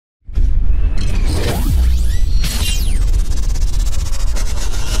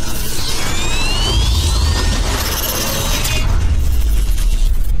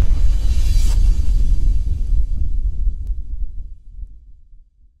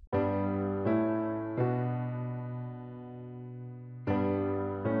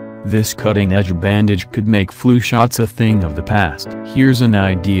This cutting-edge bandage could make flu shots a thing of the past. Here's an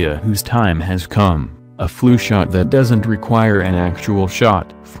idea whose time has come. A flu shot that doesn't require an actual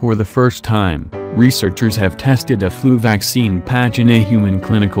shot. For the first time, researchers have tested a flu vaccine patch in a human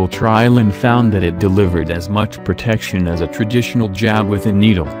clinical trial and found that it delivered as much protection as a traditional jab with a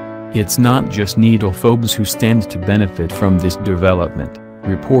needle. It's not just needle phobes who stand to benefit from this development.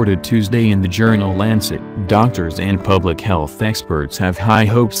 Reported Tuesday in the journal Lancet, doctors and public health experts have high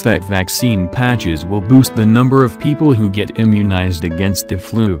hopes that vaccine patches will boost the number of people who get immunized against the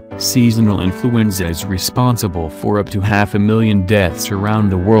flu. Seasonal influenza is responsible for up to 500,000 deaths around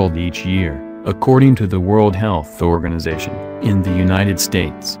the world each year, according to the World Health Organization. In the United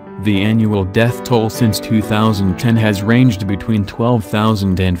States, the annual death toll since 2010 has ranged between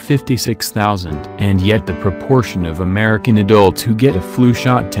 12,000 and 56,000, and yet the proportion of American adults who get a flu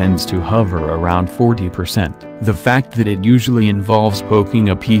shot tends to hover around 40%. The fact that it usually involves poking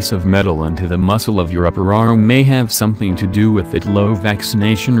a piece of metal into the muscle of your upper arm may have something to do with its low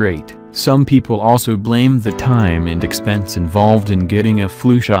vaccination rate. Some people also blame the time and expense involved in getting a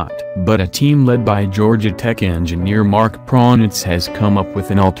flu shot, but a team led by Georgia Tech engineer Mark Prausnitz has come up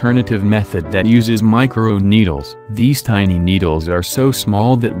with an alternative method that uses microneedles. These tiny needles are so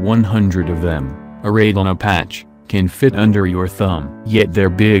small that 100 of them, arrayed on a patch, can fit under your thumb. Yet they're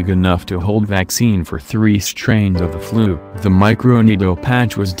big enough to hold vaccine for 3 strains of the flu. The microneedle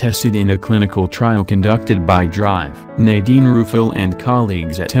patch was tested in a clinical trial conducted by Drive. Nadine Ruffel and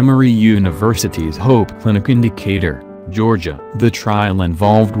colleagues at Emory University's Hope Clinic in Decatur, Georgia. The trial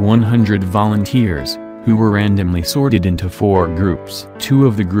involved 100 volunteers, who were randomly sorted into 4 groups. 2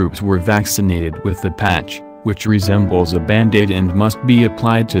 of the groups were vaccinated with the patch, which resembles a band-aid and must be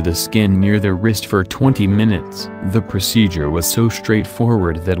applied to the skin near the wrist for 20 minutes. The procedure was so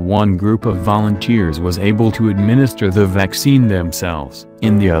straightforward that one group of volunteers was able to administer the vaccine themselves.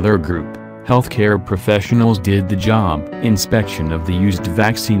 In the other group, healthcare professionals did the job. Inspection of the used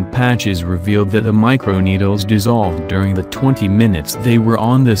vaccine patches revealed that the microneedles dissolved during the 20 minutes they were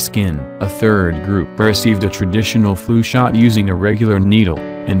on the skin. A third group received a traditional flu shot using a regular needle,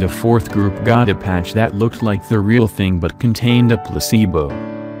 and a fourth group got a patch that looked like the real thing but contained a placebo.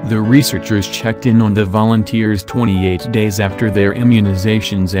 The researchers checked in on the volunteers 28 days after their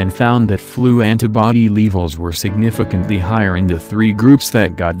immunizations and found that flu antibody levels were significantly higher in the 3 groups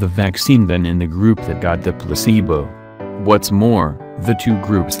that got the vaccine than in the group that got the placebo. What's more, the 2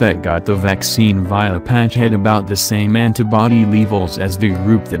 groups that got the vaccine via patch had about the same antibody levels as the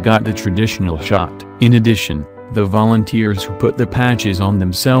group that got the traditional shot. In addition, the volunteers who put the patches on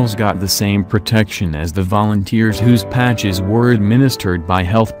themselves got the same protection as the volunteers whose patches were administered by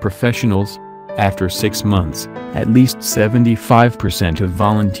health professionals. After 6 months, at least 75% of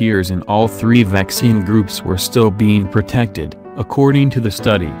volunteers in all 3 vaccine groups were still being protected. According to the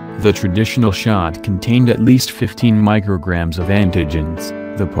study, the traditional shot contained at least 15 micrograms of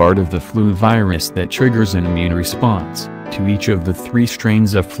antigens, the part of the flu virus that triggers an immune response to each of the 3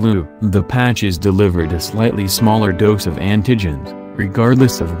 strains of flu. The patches delivered a slightly smaller dose of antigens,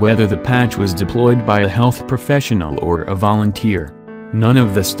 regardless of whether the patch was deployed by a health professional or a volunteer. None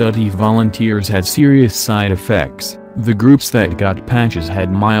of the study volunteers had serious side effects. The groups that got patches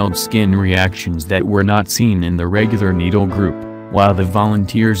had mild skin reactions that were not seen in the regular needle group, while the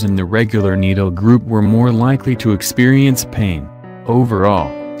volunteers in the regular needle group were more likely to experience pain.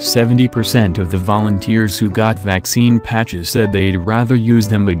 Overall, 70% of the volunteers who got vaccine patches said they'd rather use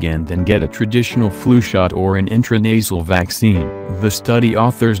them again than get a traditional flu shot or an intranasal vaccine. The study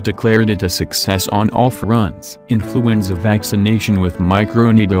authors declared it a success on all fronts. Influenza vaccination with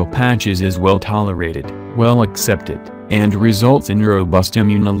microneedle patches is well tolerated, well accepted, and results in robust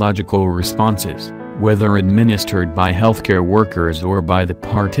immunological responses, whether administered by healthcare workers or by the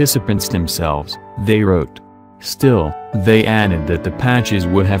participants themselves, they wrote. Still, they added that the patches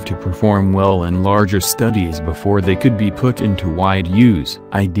would have to perform well in larger studies before they could be put into wide use.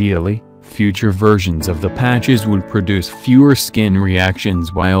 Ideally, future versions of the patches would produce fewer skin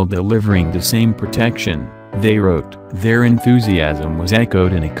reactions while delivering the same protection, they wrote. Their enthusiasm was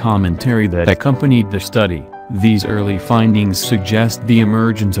echoed in a commentary that accompanied the study. These early findings suggest the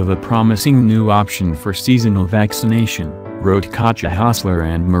emergence of a promising new option for seasonal vaccination, wrote Katja Hassler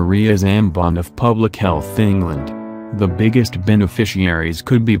and Maria Zambon of Public Health England. The biggest beneficiaries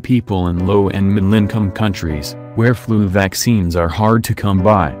could be people in low and middle-income countries, where flu vaccines are hard to come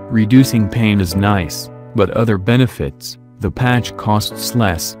by. Reducing pain is nice, but other benefits: the patch costs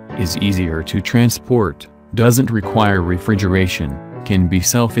less, is easier to transport, doesn't require refrigeration, can be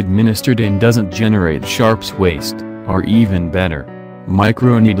self-administered and doesn't generate sharp waste, are even better.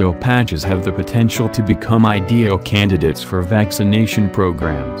 Microneedle patches have the potential to become ideal candidates for vaccination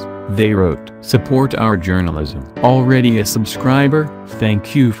programs, they wrote. Support our journalism. Already a subscriber?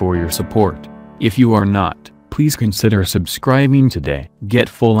 Thank you for your support. If you are not, please consider subscribing today. Get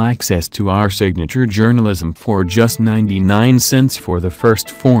full access to our signature journalism for just 99 cents for the first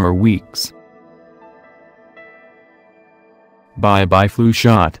 4 weeks. Bye-bye flu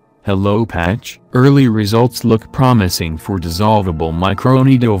shot. Hello patch. Early results look promising for dissolvable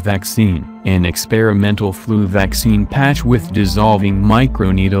microneedle vaccine. An experimental flu vaccine patch with dissolving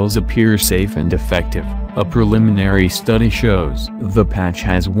microneedles appears safe and effective. A preliminary study shows the patch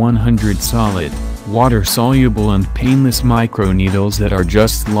has 100 solid, water-soluble and painless microneedles that are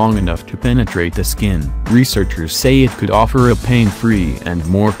just long enough to penetrate the skin. Researchers say it could offer a pain-free and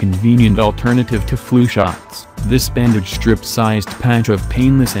more convenient alternative to flu shots. This bandage strip-sized patch of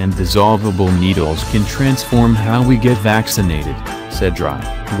painless and dissolvable needles can transform how we get vaccinated, said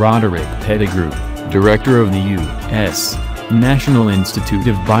Roderick Pettigrew, director of the U.S. National Institute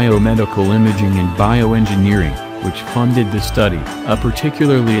of Biomedical Imaging and Bioengineering, which funded the study. A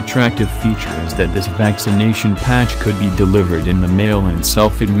particularly attractive feature is that this vaccination patch could be delivered in the mail and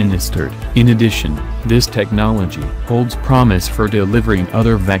self-administered. In addition, this technology holds promise for delivering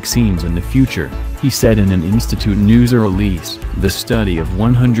other vaccines in the future, he said in an Institute news release. The study of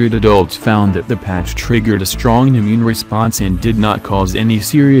 100 adults found that the patch triggered a strong immune response and did not cause any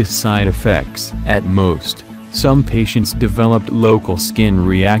serious side effects. At most, some patients developed local skin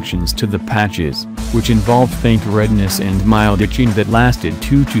reactions to the patches, which involved faint redness and mild itching that lasted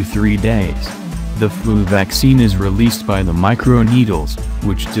 2 to 3 days. The flu vaccine is released by the microneedles,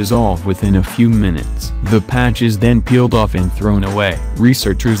 which dissolve within a few minutes. The patch is then peeled off and thrown away.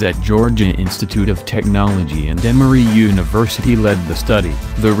 Researchers at Georgia Institute of Technology and Emory University led the study.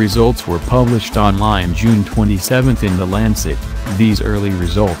 The results were published online June 27 in the Lancet. These early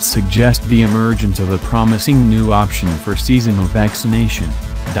results suggest the emergence of a promising new option for seasonal vaccination.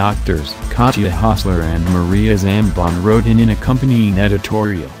 Doctors Katja Hosler and Maria Zambon wrote in an accompanying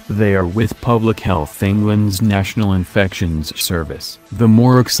editorial. They are with Public Health England's National Infections Service. The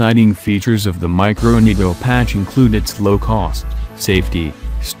more exciting features of the microneedle patch include its low cost, safety,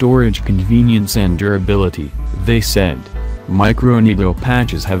 storage convenience and durability, they said. Microneedle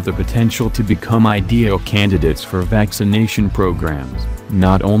patches have the potential to become ideal candidates for vaccination programs,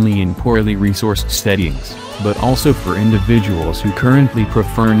 not only in poorly resourced settings, but also for individuals who currently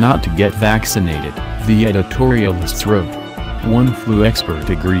prefer not to get vaccinated, the editorialists wrote. One flu expert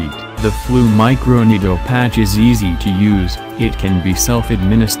agreed. The flu microneedle patch is easy to use, it can be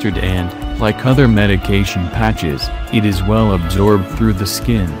self-administered and, like other medication patches, it is well absorbed through the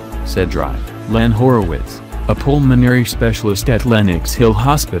skin, said Len Horowitz, a pulmonary specialist at Lenox Hill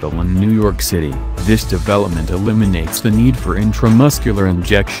Hospital in New York City. This development eliminates the need for intramuscular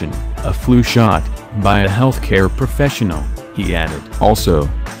injection, a flu shot, by a healthcare professional, he added. Also,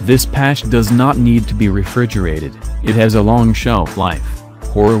 this patch does not need to be refrigerated, it has a long shelf life,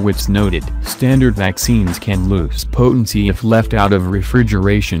 Horowitz noted. Standard vaccines can lose potency if left out of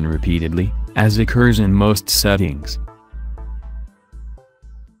refrigeration repeatedly, as occurs in most settings.